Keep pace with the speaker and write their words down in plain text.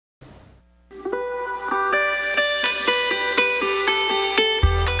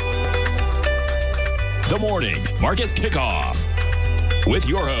The Morning Market Kickoff with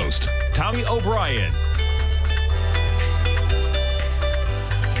your host, Tommy O'Brien.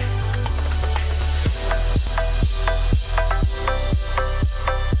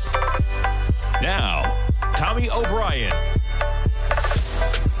 Now, Tommy O'Brien.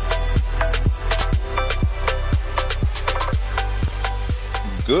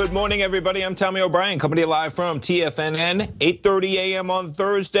 Good morning, everybody. I'm Tommy O'Brien, coming to you live from TFNN, 8:30 a.m. on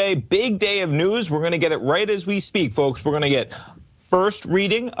Thursday. Big day of news. We're going to get it right as we speak, folks. We're going to get first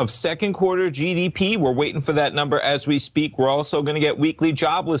reading of second quarter GDP. We're waiting for that number as we speak. We're also going to get weekly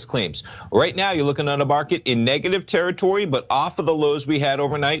jobless claims. Right now, you're looking at a market in negative territory, but off of the lows we had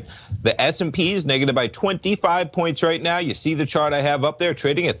overnight. The S&P is negative by 25 points right now. You see the chart I have up there,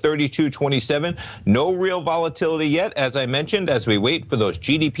 trading at 32.27. No real volatility yet, as I mentioned, as we wait for those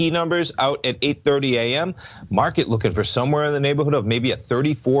GDP numbers out at 8:30 a.m. Market looking for somewhere in the neighborhood of maybe a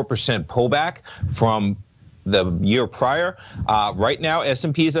 34% pullback from the year prior. Right now,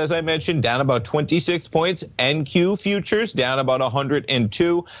 S&Ps, as I mentioned, down about 26 points. NQ futures down about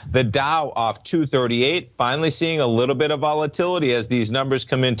 102. The Dow off 238. Finally seeing a little bit of volatility as these numbers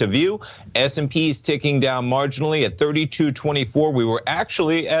come into view. S&Ps ticking down marginally at 32.24. We were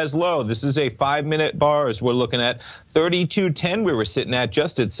actually as low. This is a 5-minute bar as we're looking at 32.10. We were sitting at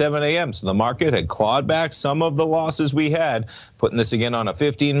just at 7 a.m. So the market had clawed back some of the losses we had. Putting this again on a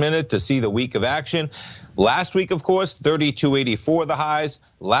 15-minute to see the week of action. Last week, of course, 32.84 the highs.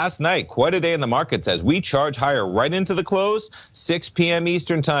 Last night, quite a day in the markets as we charge higher right into the close. 6 p.m.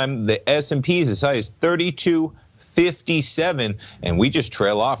 Eastern time, the S&Ps as high as 32.57, and we just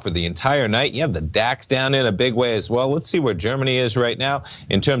trail off for the entire night. You have the DAX down in a big way as well. Let's see where Germany is right now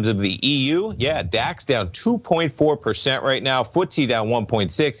in terms of the EU. Yeah, DAX down 2.4% right now. FTSE down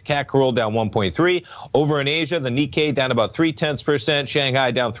 1.6. CAC Roll down 1.3. Over in Asia, the Nikkei down about 0.3%.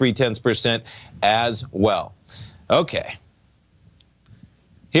 Shanghai down 0.3% as well. Okay.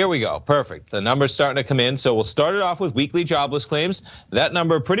 Here we go. Perfect. The number's starting to come in. So we'll start it off with weekly jobless claims. That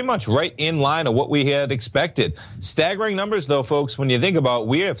number pretty much right in line of what we had expected. Staggering numbers, though, folks, when you think about it,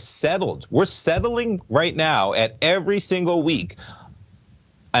 we have settled. We're settling right now at every single week.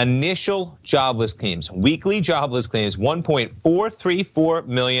 Initial jobless claims, weekly jobless claims, 1.434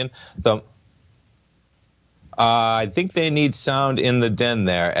 million. I think they need sound in the den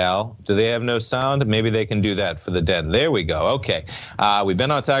there, Al. Do they have no sound? Maybe they can do that for the den. There we go. Okay. We've been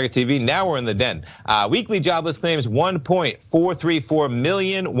on Tiger TV. Now we're in the den. Weekly jobless claims, 1.434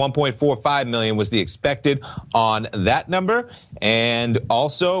 million. 1.45 million was the expected on that number. And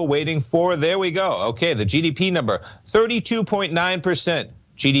also waiting for, there we go. Okay, the GDP number, 32.9%.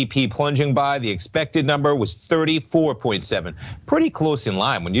 GDP plunging by. The expected number was 34.7. Pretty close in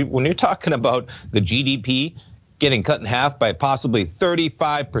line. When you're talking about the GDP getting cut in half by possibly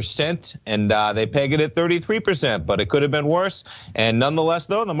 35%, and they peg it at 33%, but it could have been worse. And nonetheless,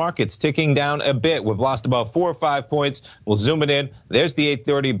 though, the market's ticking down a bit. We've lost about 4 or 5 points. We'll zoom it in. There's the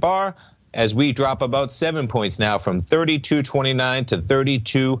 8:30 bar as we drop about 7 points now from 32.29 to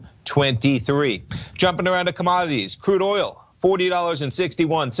 32.23. Jumping around to commodities, crude oil,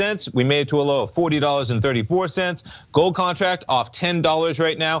 $40.61. We made it to a low of $40.34. Gold contract off $10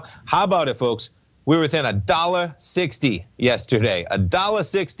 right now. How about it, folks? We were within $1.60 yesterday.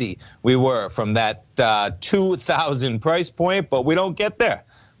 $1.60 we were from that 2,000 price point, but we don't get there.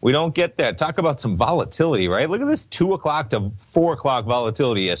 We don't get there. Talk about some volatility, right? Look at this 2 o'clock to 4 o'clock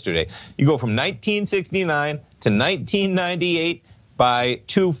volatility yesterday. You go from 1969 to 1998. By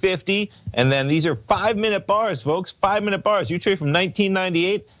 250, and then these are 5-minute bars, folks. 5-minute bars. You trade from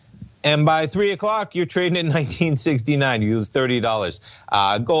 1998, and by 3 o'clock, you're trading at 1969. You lose $30.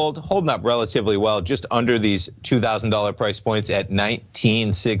 Gold holding up relatively well, just under these $2,000 price points at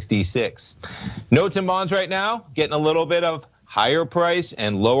 1966. Notes and bonds right now getting a little bit of higher price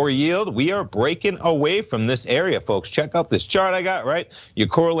and lower yield. We are breaking away from this area, folks. Check out this chart I got, right? You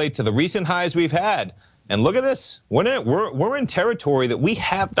correlate to the recent highs we've had. And look at this. We're in territory that we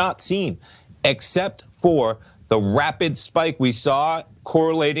have not seen, except for the rapid spike we saw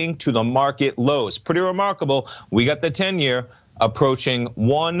correlating to the market lows. Pretty remarkable. We got the 10-year approaching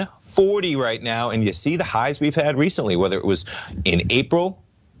 140 right now, and you see the highs we've had recently, whether it was in April,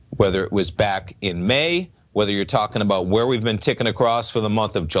 whether it was back in May, whether you're talking about where we've been ticking across for the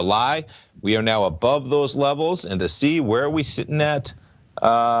month of July. We are now above those levels, and to see where are we sitting at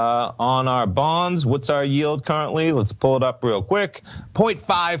on our bonds. What's our yield currently? Let's pull it up real quick.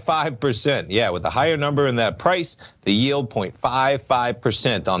 0.55%. Yeah, with a higher number in that price, the yield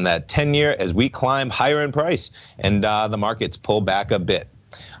 0.55% on that 10-year as we climb higher in price, and the market's pulled back a bit.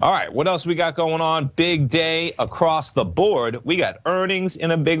 All right, what else we got going on? Big day across the board. We got earnings in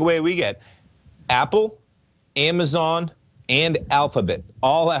a big way. We get Apple Amazon, and Alphabet,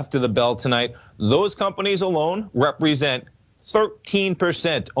 all after the bell tonight. Those companies alone represent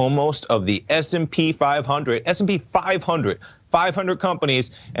 13% almost of the S&P 500. S&P 500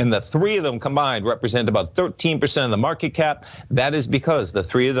 companies, and the three of them combined represent about 13% of the market cap. That is because the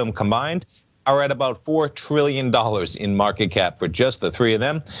three of them combined are at about $4 trillion in market cap for just the three of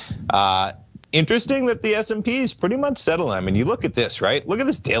them. Interesting that the S&P is pretty much settling. I mean, you look at this, right? Look at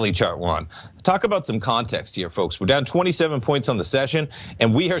this daily chart we're on. Talk about some context here, folks. We're down 27 points on the session,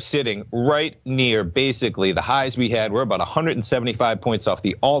 and we are sitting right near basically the highs we had. We're about 175 points off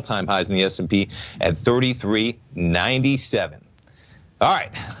the all-time highs in the S&P at 33.97. All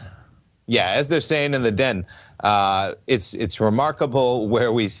right. Yeah, as they're saying in the den, it's remarkable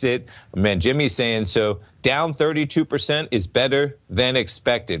where we sit. Man, Jimmy's saying, so down 32% is better than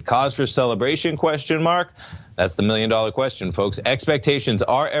expected. Cause for celebration, question mark? That's the million-dollar question, folks. Expectations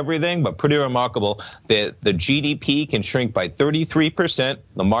are everything, but pretty remarkable that the GDP can shrink by 33%.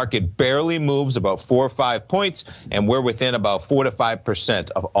 The market barely moves about 4 or 5 points, and we're within about 4 to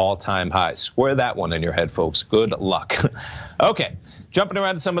 5% of all-time highs. Square that one in your head, folks. Good luck. Okay. Jumping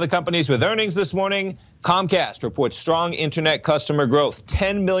around to some of the companies with earnings this morning, Comcast reports strong internet customer growth,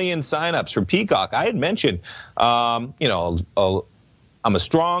 10 million signups for Peacock. I had mentioned, I'm a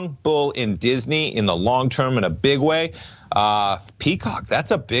strong bull in Disney in the long term in a big way. Peacock,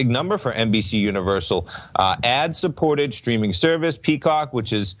 that's a big number for NBC Universal. Ad-supported streaming service, Peacock, which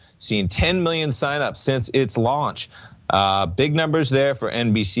has seen 10 million signups since its launch. Big numbers there for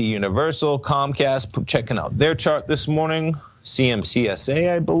NBC Universal. Comcast, checking out their chart this morning.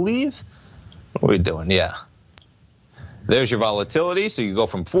 CMCSA, I believe. What are we doing? Yeah. There's your volatility. So you go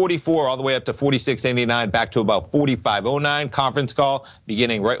from 44 all the way up to 46.89, back to about 45.09. Conference call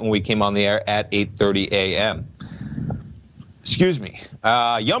beginning right when we came on the air at 8:30 a.m. Excuse me.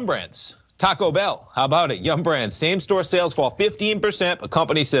 Yum Brands. Taco Bell, how about it? Yum Brands, same-store sales fall 15%. The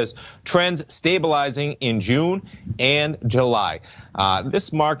company says trends stabilizing in June and July.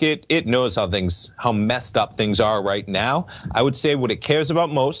 This market, it knows how messed up things are right now. I would say what it cares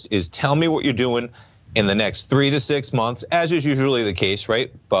about most is tell me what you're doing in the next 3 to 6 months, as is usually the case,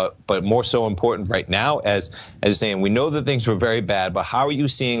 right? But more so important right now as saying we know that things were very bad, but how are you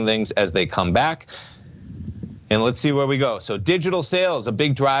seeing things as they come back? And let's see where we go. So digital sales, a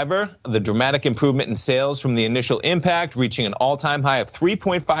big driver. The dramatic improvement in sales from the initial impact, reaching an all-time high of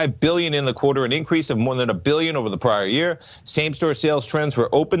 $3.5 billion in the quarter, an increase of more than $1 billion over the prior year. Same-store sales trends for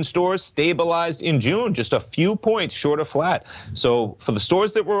open stores stabilized in June, just a few points short of flat. So for the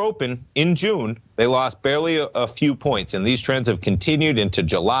stores that were open in June, they lost barely a few points, and these trends have continued into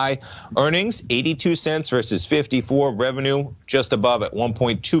July. Earnings, 82 cents versus 54. Revenue just above at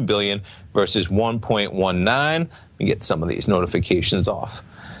 1.2 billion versus 1.19. Let me get some of these notifications off.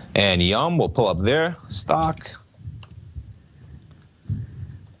 And Yum, we'll pull up their stock.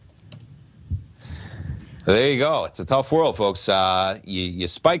 There you go. It's a tough world, folks. You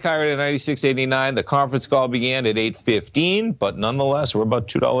spike higher at 96.89. The conference call began at 8:15, but nonetheless, we're about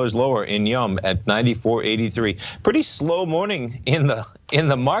 $2 lower in Yum at 94.83. Pretty slow morning in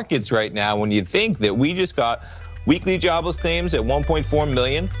the markets right now when you think that we just got weekly jobless claims at 1.4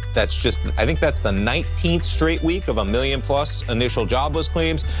 million. That's just, I think that's the 19th straight week of 1 million plus initial jobless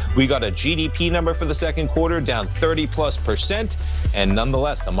claims. We got a GDP number for the second quarter down 30+%. And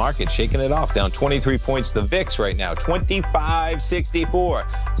nonetheless, the market shaking it off, down 23 points. The VIX right now, 25.64.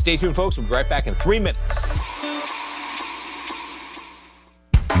 Stay tuned, folks. We'll be right back in 3 minutes.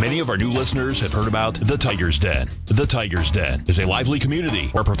 Many of our new listeners have heard about The Tiger's Den. The Tiger's Den is a lively community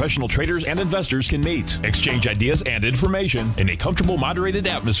where professional traders and investors can meet, exchange ideas and information in a comfortable, moderated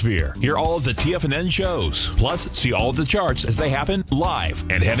atmosphere. Hear all of the TFNN shows, plus see all of the charts as they happen live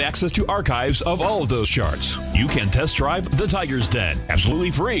and have access to archives of all of those charts. You can test drive The Tiger's Den absolutely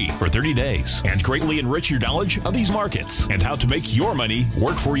free for 30 days and greatly enrich your knowledge of these markets and how to make your money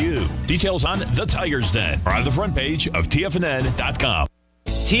work for you. Details on The Tiger's Den are on the front page of TFNN.com.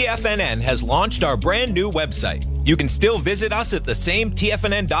 TFNN has launched our brand new website. You can still visit us at the same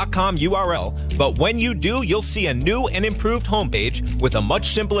TFNN.com URL, but when you do, you'll see a new and improved homepage with a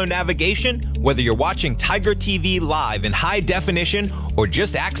much simpler navigation, whether you're watching Tiger TV live in high definition or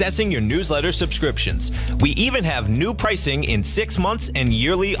just accessing your newsletter subscriptions. We even have new pricing in 6 months and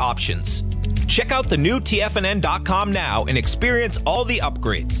yearly options. Check out the new TFNN.com now and experience all the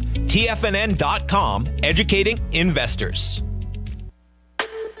upgrades. TFNN.com, educating investors.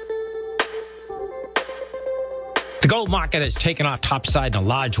 The gold market has taken off topside in a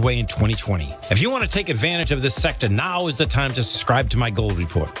large way in 2020. If you want to take advantage of this sector, now is the time to subscribe to my gold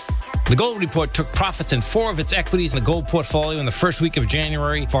report. The Gold Report took profits in 4 of its equities in the gold portfolio in the first week of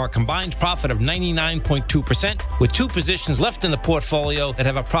January for a combined profit of 99.2%, with 2 positions left in the portfolio that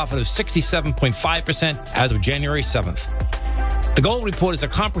have a profit of 67.5% as of January 7th. The Gold Report is a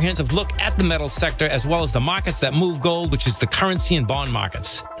comprehensive look at the metals sector as well as the markets that move gold, which is the currency and bond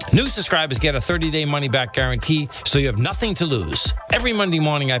markets. New subscribers get a 30-day money-back guarantee, so you have nothing to lose. Every Monday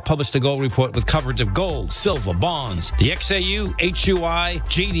morning, I publish the Gold Report with coverage of gold, silver, bonds, the XAU, HUI,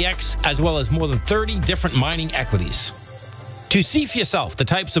 GDX, as well as more than 30 different mining equities. To see for yourself the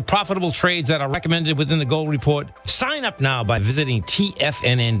types of profitable trades that are recommended within the Gold Report, sign up now by visiting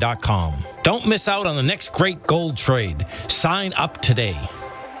TFNN.com. Don't miss out on the next great gold trade. Sign up today.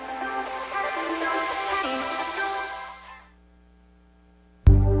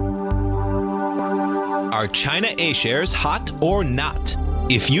 Are China A-shares hot or not?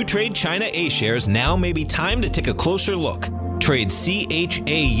 If you trade China A-shares, now may be time to take a closer look. Trade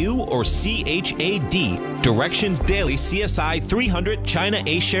CHAU or CHAD, Directions Daily CSI 300 China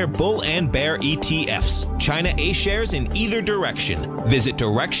A-share Bull and Bear ETFs. China A-shares in either direction. Visit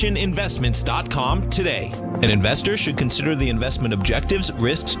directioninvestments.com today. An investor should consider the investment objectives,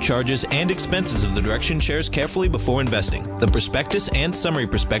 risks, charges, and expenses of the Direction shares carefully before investing. The prospectus and summary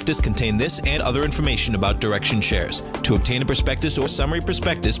prospectus contain this and other information about Direction shares. To obtain a prospectus or summary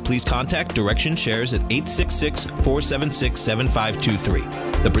prospectus, please contact Direction shares at 866-476-7523.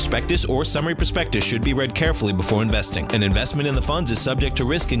 The prospectus or summary prospectus should be read carefully before investing. An investment in the funds is subject to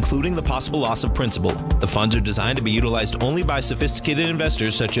risk, including the possible loss of principal. The funds are designed to be utilized only by sophisticated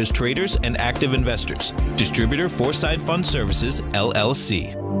investors such as traders and active investors. Distributor Foresight Fund Services,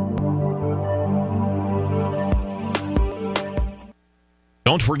 LLC.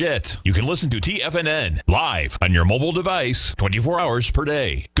 Don't forget, you can listen to TFNN live on your mobile device 24 hours per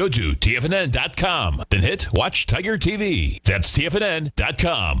day. Go to TFNN.com, then hit Watch Tiger TV. That's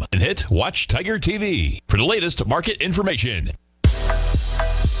TFNN.com, and hit Watch Tiger TV for the latest market information.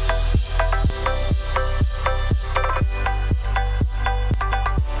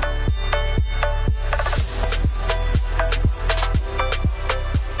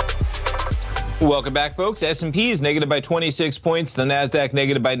 Welcome back, folks. S&P is negative by 26 points. The NASDAQ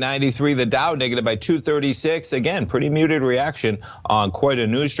negative by 93. The Dow negative by 236. Again, pretty muted reaction on quite a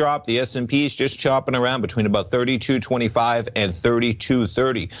news drop. The S&P is just chopping around between about 32.25 and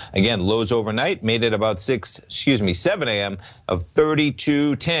 32.30. Again, lows overnight made it about 7 a.m. of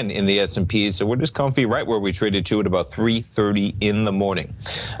 32.10 in the S&P. So we're just comfy right where we traded to at about 3:30 in the morning.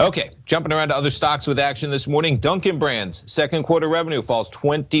 Okay, jumping around to other stocks with action this morning. Dunkin' Brands second quarter revenue falls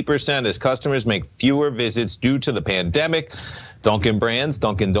 20% as customers make fewer visits due to the pandemic. Dunkin' Brands,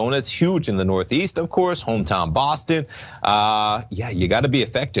 Dunkin' Donuts, huge in the Northeast, of course, hometown Boston. Yeah, you got to be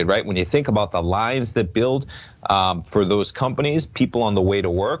affected, right? When you think about the lines that build for those companies, people on the way to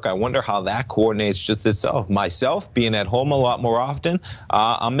work, I wonder how that coordinates just itself. Myself, being at home a lot more often,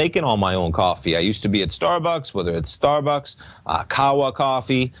 I'm making all my own coffee. I used to be at Starbucks, whether it's Starbucks, Kawa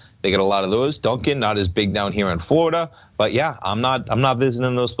Coffee. They get a lot of those. Dunkin', not as big down here in Florida, but yeah, I'm not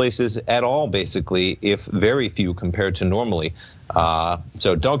visiting those places at all, basically, if very few compared to normally.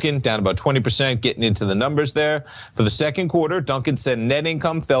 So Dunkin' down about 20%, getting into the numbers there. For the second quarter, Dunkin' said net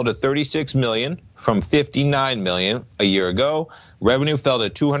income fell to $36 million from $59 million a year ago. Revenue fell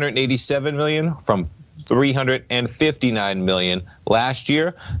to $287 million from $359 million last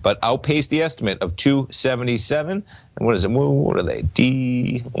year, but outpaced the estimate of $277. And what is it? What are they?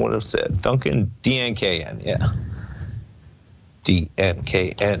 What have said? Dunkin' DNKN, yeah.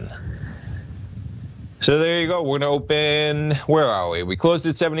 DNKN. So there you go. We're going to open, where are we? We closed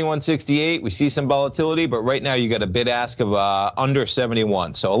at 71.68. We see some volatility, but right now you got a bid ask of under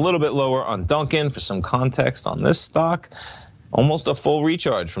 71. So a little bit lower on Dunkin'. For some context on this stock, almost a full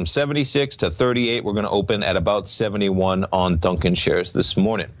recharge from 76 to 38. We're going to open at about 71 on Dunkin' shares this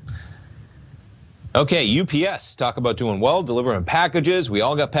morning. Okay, UPS, talk about doing well, delivering packages. We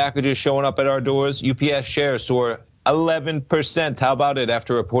all got packages showing up at our doors. UPS shares soar 11%. How about it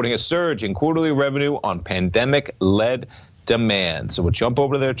after reporting a surge in quarterly revenue on pandemic-led demand? So we'll jump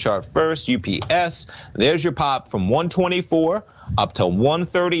over to their chart first. UPS, there's your pop from 124 up to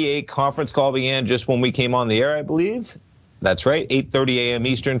 138. Conference call began just when we came on the air, I believe. That's right, 8:30 a.m.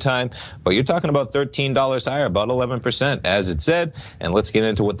 Eastern time. But you're talking about $13 higher, about 11%, as it said. And let's get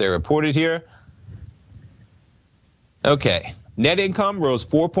into what they reported here. Okay. Net income rose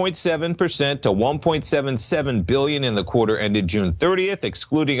 4.7% to $1.77 billion in the quarter ended June 30th.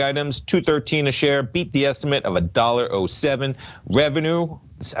 Excluding items, $2.13 a share, beat the estimate of $1.07. Revenue,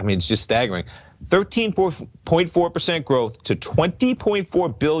 I mean, it's just staggering. 13.4% growth to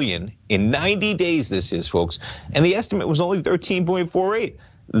 $20.4 billion in 90 days. This is, folks, and the estimate was only 13.48.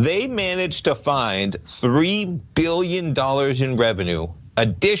 They managed to find $3 billion in revenue,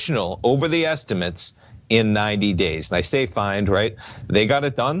 additional over the estimates, in 90 days. And I say find, right? They got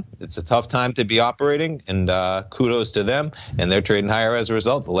it done. It's a tough time to be operating, and kudos to them. And they're trading higher as a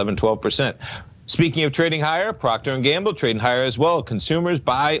result, 11, 12%. Speaking of trading higher, Procter & Gamble trading higher as well. Consumers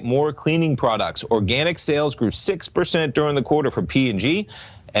buy more cleaning products. Organic sales grew 6% during the quarter for P&G.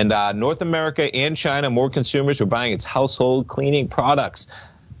 And North America and China, more consumers were buying its household cleaning products.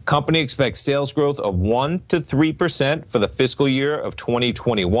 Company expects sales growth of 1 to 3% for the fiscal year of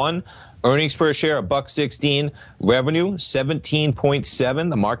 2021. Earnings per share, $1.16. Revenue, 17.7.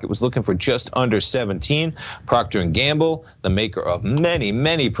 The market was looking for just under 17. Procter & Gamble, the maker of many,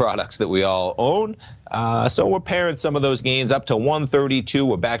 many products that we all own. So we're pairing some of those gains up to 132.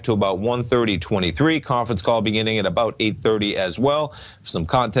 We're back to about 130.23. Conference call beginning at about 8:30 as well. For some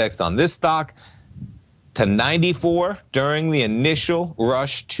context on this stock, to 94 during the initial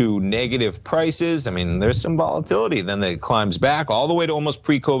rush to negative prices. I mean, there's some volatility. Then it climbs back all the way to almost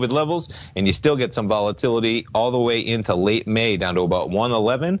pre-COVID levels, and you still get some volatility all the way into late May down to about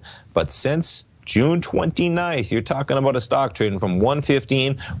 111. But since June 29th, you're talking about a stock trading from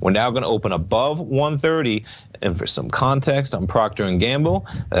 115. We're now going to open above 130. And for some context on Procter & Gamble,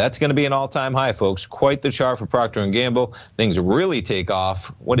 that's going to be an all-time high, folks. Quite the chart for Procter & Gamble. Things really take off.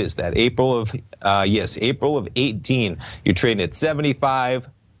 What is that? April of 18. You're trading at 75.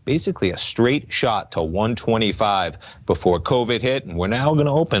 Basically a straight shot to 125 before COVID hit, and we're now going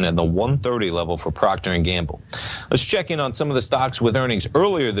to open at the 130 level for Procter & Gamble. Let's check in on some of the stocks with earnings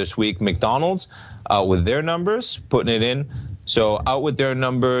earlier this week. McDonald's with their numbers, putting it in. So out with their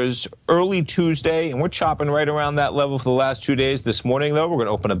numbers early Tuesday, and we're chopping right around that level for the last 2 days. This morning, though, we're going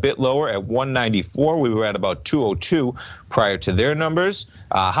to open a bit lower at 194. We were at about 202 prior to their numbers.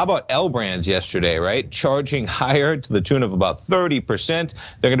 How about L Brands yesterday, right? Charging higher to the tune of about 30%.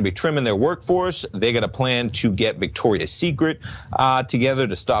 They're going to be trimming their workforce. They got a plan to get Victoria's Secret together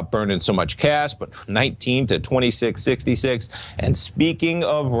to stop burning so much cash, but 19 to 26.66. And speaking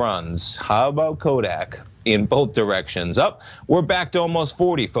of runs, how about Kodak? In both directions up. We're back to almost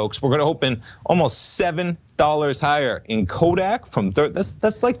 40, folks. We're going to open almost $7 higher in Kodak from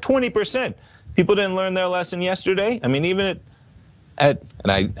that's like 20%. People didn't learn their lesson yesterday. I mean, even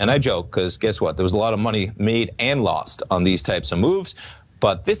and I joke, because guess what? There was a lot of money made and lost on these types of moves.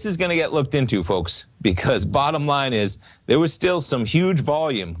 But this is going to get looked into, folks, because bottom line is there was still some huge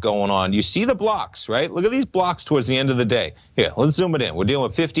volume going on. You see the blocks, right? Look at these blocks towards the end of the day. Here, let's zoom it in. We're dealing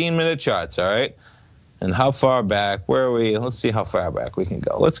with 15-minute charts, all right? And how far back? Where are we? Let's see how far back we can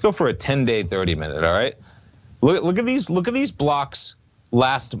go. Let's go for a 10-day, 30-minute. All right. Look at these blocks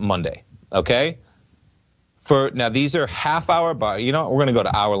last Monday. Okay. Now these are half-hour bars. You know what? We're going to go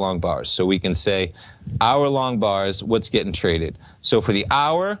to hour-long bars, so we can say hour-long bars. What's getting traded? So for the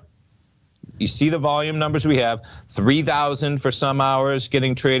hour, you see the volume numbers we have, 3,000 for some hours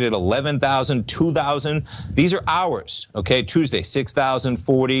getting traded, 11,000, 2,000. These are hours, okay? Tuesday, 6,000,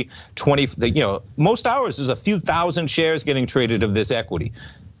 40, 20, most hours there's a few thousand shares getting traded of this equity.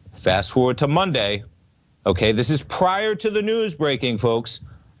 Fast forward to Monday, okay? This is prior to the news breaking, folks.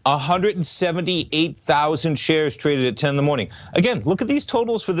 178,000 shares traded at 10 in the morning. Again, look at these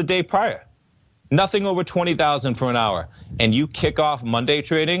totals for the day prior. Nothing over 20,000 for an hour. And you kick off Monday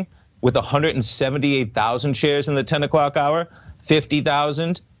trading with 178,000 shares in the 10 o'clock hour,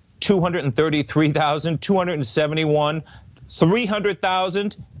 50,000, 233,000, 271,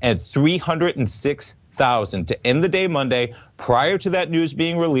 300,000, and 306,000 to end the day Monday prior to that news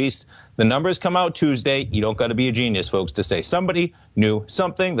being released. The numbers come out Tuesday. You don't got to be a genius, folks, to say somebody knew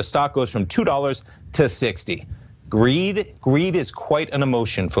something. The stock goes from $2 to 60. Greed is quite an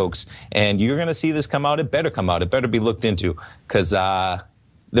emotion, folks, and you're going to see this come out. It better come out. It better be looked into, because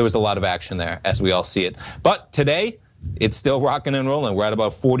there was a lot of action there, as we all see it. But today, it's still rocking and rolling. We're at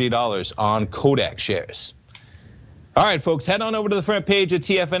about $40 on Kodak shares. All right, folks, head on over to the front page of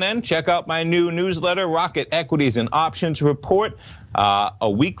TFNN. Check out my new newsletter, Rocket Equities and Options Report. A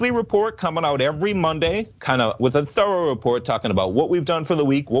weekly report coming out every Monday, kind of with a thorough report talking about what we've done for the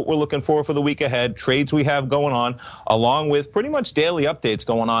week, what we're looking for the week ahead, trades we have going on, along with pretty much daily updates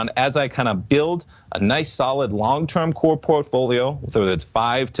going on as I kind of build a nice, solid, long-term core portfolio, whether it's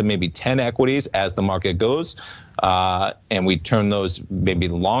 5 to maybe 10 equities as the market goes. And we turn those maybe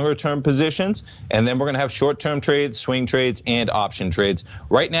longer-term positions. And then we're going to have short-term trades, swing trades, and option trades.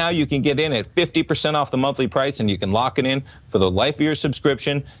 Right now, you can get in at 50% off the monthly price, and you can lock it in for the life of your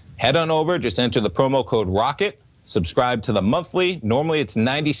subscription. Head on over, just enter the promo code ROCKET. subscribe to the monthly. Normally it's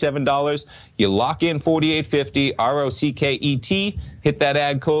 $97. You lock in $48.50, ROCKET, hit that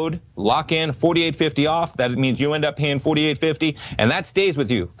ad code, lock in $48.50 off. That means you end up paying $48.50, and that stays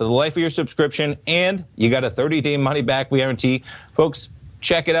with you for the life of your subscription, and you got a 30-day money-back guarantee. Folks,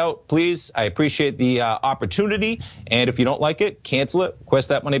 check it out, please. I appreciate the opportunity, and if you don't like it, cancel it. Request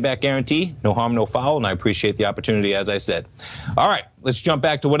that money-back guarantee. No harm, no foul, and I appreciate the opportunity, as I said. All right, let's jump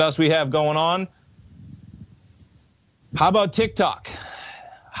back to what else we have going on. How about TikTok?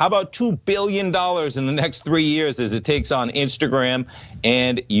 How about $2 billion in the next 3 years as it takes on Instagram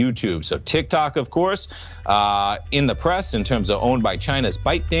and YouTube? So TikTok, of course, in the press in terms of owned by China's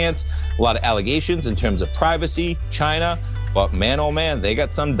ByteDance. A lot of allegations in terms of privacy, China. But man, oh man, they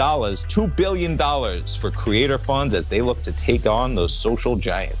got some dollars, $2 billion for creator funds as they look to take on those social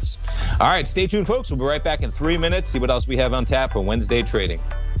giants. All right, stay tuned, folks. We'll be right back in 3 minutes. See what else we have on tap for Wednesday trading.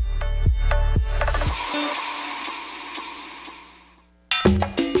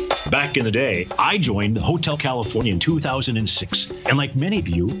 Back in the day, I joined Hotel California in 2006, and like many of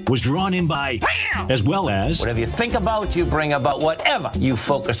you, was drawn in by, as well as, whatever you think about, you bring about. Whatever you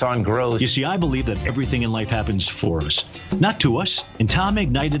focus on grows. You see, I believe that everything in life happens for us, not to us, and Tom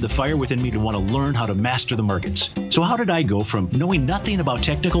ignited the fire within me to want to learn how to master the markets. So how did I go from knowing nothing about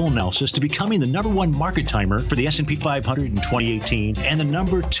technical analysis to becoming the #1 market timer for the S&P 500 in 2018 and the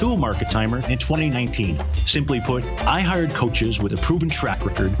 #2 market timer in 2019? Simply put, I hired coaches with a proven track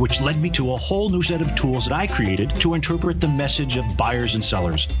record, which led me to a whole new set of tools that I created to interpret the message of buyers and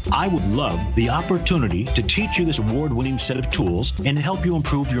sellers. I would love the opportunity to teach you this award-winning set of tools and to help you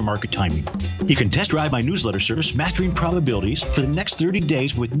improve your market timing. You can test drive my newsletter service, Mastering Probabilities, for the next 30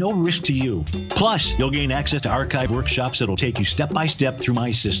 days with no risk to you. Plus, you'll gain access to archived workshops that will take you step-by-step through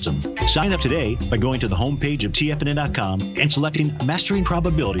my system. Sign up today by going to the homepage of TFNN.com and selecting Mastering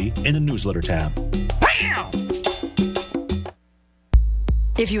Probability in the newsletter tab. Bam!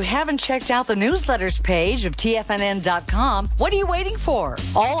 If you haven't checked out the newsletters page of TFNN.com, what are you waiting for?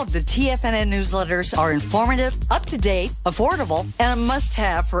 All of the TFNN newsletters are informative, up-to-date, affordable, and a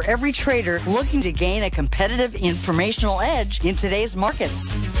must-have for every trader looking to gain a competitive informational edge in today's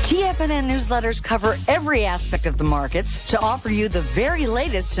markets. TFNN newsletters cover every aspect of the markets to offer you the very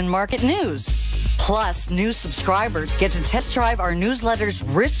latest in market news. Plus, new subscribers get to test drive our newsletters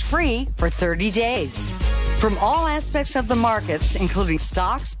risk-free for 30 days. From all aspects of the markets, including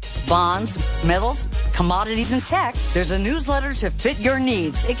stocks, bonds, metals, commodities, and tech, there's a newsletter to fit your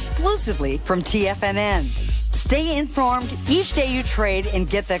needs exclusively from TFNN. Stay informed each day you trade and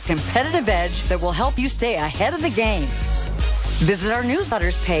get that competitive edge that will help you stay ahead of the game. Visit our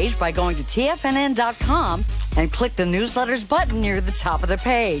newsletters page by going to TFNN.com and click the newsletters button near the top of the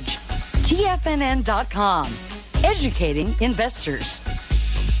page. TFNN.com, educating investors.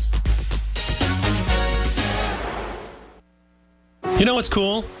 You know what's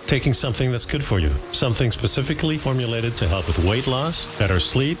cool? Taking something that's good for you. Something specifically formulated to help with weight loss, better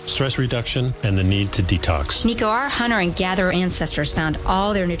sleep, stress reduction, and the need to detox. Nico, our hunter and gatherer ancestors found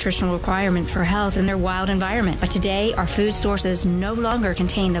all their nutritional requirements for health in their wild environment. But today, our food sources no longer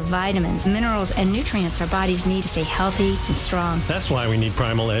contain the vitamins, minerals, and nutrients our bodies need to stay healthy and strong. That's why we need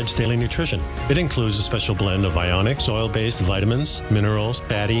Primal Edge Daily Nutrition. It includes a special blend of ionic, soil-based vitamins, minerals,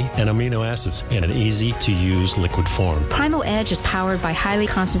 fatty, and amino acids in an easy-to-use liquid form. Primal Edge is powered by highly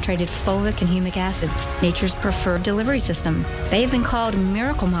concentrated fulvic and humic acids, nature's preferred delivery system. They've been called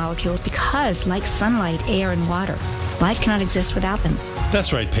miracle molecules because, like sunlight, air, and water, life cannot exist without them.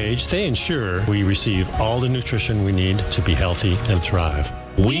 That's right, Paige. They ensure we receive all the nutrition we need to be healthy and thrive.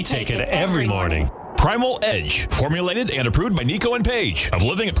 We take it every morning. Primal Edge, formulated and approved by Nico and Paige of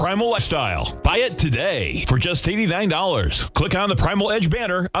Living a Primal Lifestyle. Buy it today for just $89. Click on the Primal Edge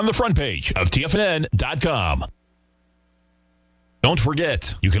banner on the front page of TFNN.com. Don't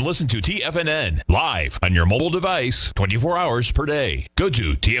forget, you can listen to TFNN live on your mobile device 24 hours per day. Go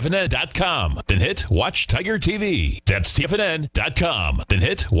to TFNN.com, then hit Watch Tiger TV. That's TFNN.com, then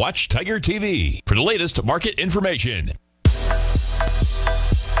hit Watch Tiger TV for the latest market information.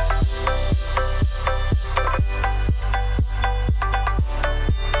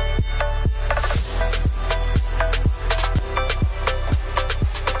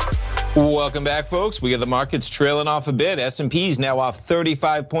 Welcome back, folks. We got the markets trailing off a bit. S&P's now off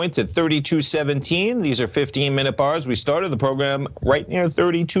 35 points at 32.17. These are 15-minute bars. We started the program right near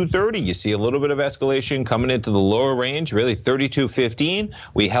 32.30. You see a little bit of escalation coming into the lower range, really 32.15.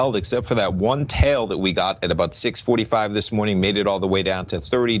 We held, except for that one tail that we got at about 6:45 this morning, made it all the way down to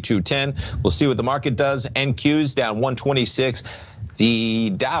 32.10. We'll see what the market does. NQ's down 126.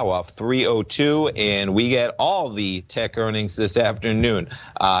 The Dow off 302, and we get all the tech earnings this afternoon.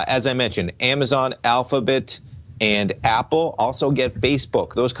 As I mentioned, Amazon, Alphabet, and Apple. Also get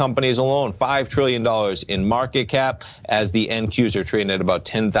Facebook. Those companies alone, $5 trillion in market cap, as the NQs are trading at about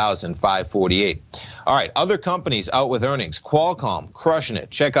 10,548. All right, other companies out with earnings. Qualcomm, crushing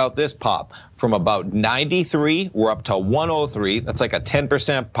it. Check out this pop. From about 93, we're up to 103. That's like a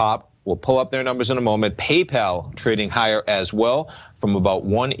 10% pop. We'll pull up their numbers in a moment. PayPal trading higher as well. From about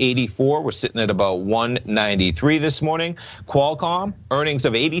 184, we're sitting at about 193 this morning. Qualcomm, earnings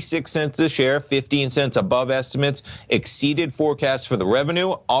of 86 cents a share, 15 cents above estimates, exceeded forecasts for the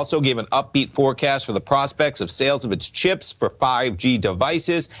revenue, also gave an upbeat forecast for the prospects of sales of its chips for 5G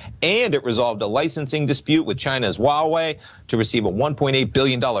devices, and it resolved a licensing dispute with China's Huawei to receive a $1.8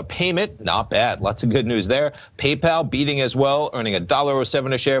 billion payment. Not bad, lots of good news there. PayPal beating as well, earning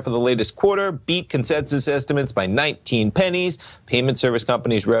 $1.07 a share for the latest quarter, beat consensus estimates by 19 pennies. Payment service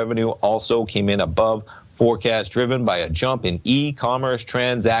companies' revenue also came in above forecast, driven by a jump in e-commerce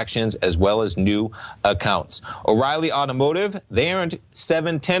transactions as well as new accounts. O'Reilly Automotive, they earned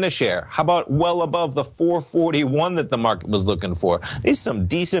 $7.10 a share. How about well above the $4.41 that the market was looking for? These are some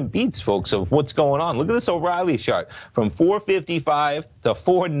decent beats, folks, of what's going on. Look at this O'Reilly chart from $4.55 to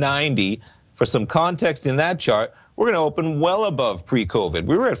 $4.90. For some context in that chart, we're going to open well above pre-COVID.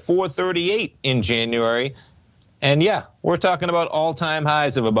 We were at $4.38 in January. And yeah, we're talking about all-time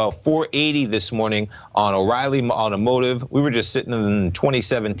highs of about $4.80 this morning on O'Reilly Automotive. We were just sitting in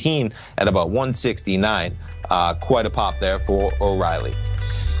 2017 at about $169. Quite a pop there for O'Reilly.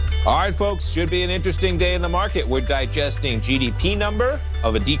 All right, folks, should be an interesting day in the market. We're digesting GDP number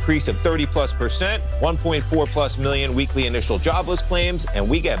of a decrease of 30+%, 1.4+ million weekly initial jobless claims, and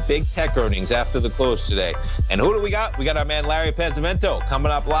we got big tech earnings after the close today. And who do we got? We got our man Larry Pesavento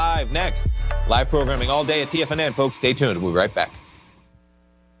coming up live next. Live programming all day at TFNN, folks. Stay tuned. We'll be right back.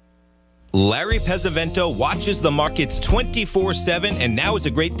 Larry Pesavento watches the markets 24/7, and now is a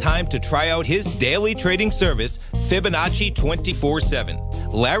great time to try out his daily trading service, Fibonacci 24/7.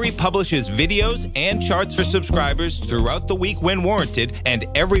 Larry publishes videos and charts for subscribers throughout the week when warranted, and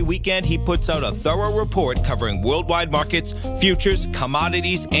every weekend he puts out a thorough report covering worldwide markets, futures,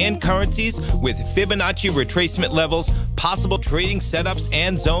 commodities, and currencies with Fibonacci retracement levels, possible trading setups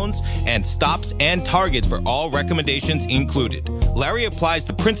and zones, and stops and targets for all recommendations included. Larry applies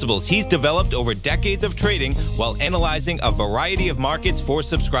the principles he's developed over decades of trading while analyzing a variety of markets for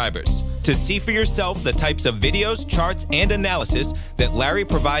subscribers. To see for yourself the types of videos, charts, and analysis that Larry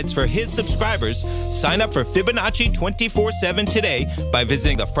provides for his subscribers, sign up for Fibonacci 24/7 today by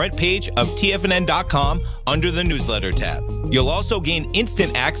visiting the front page of TFNN.com under the newsletter tab. You'll also gain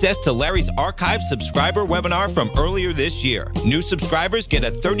instant access to Larry's archived subscriber webinar from earlier this year. New subscribers get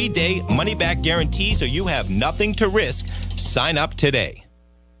a 30-day money-back guarantee, so you have nothing to risk. Sign up today.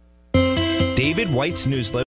 David White's newsletter.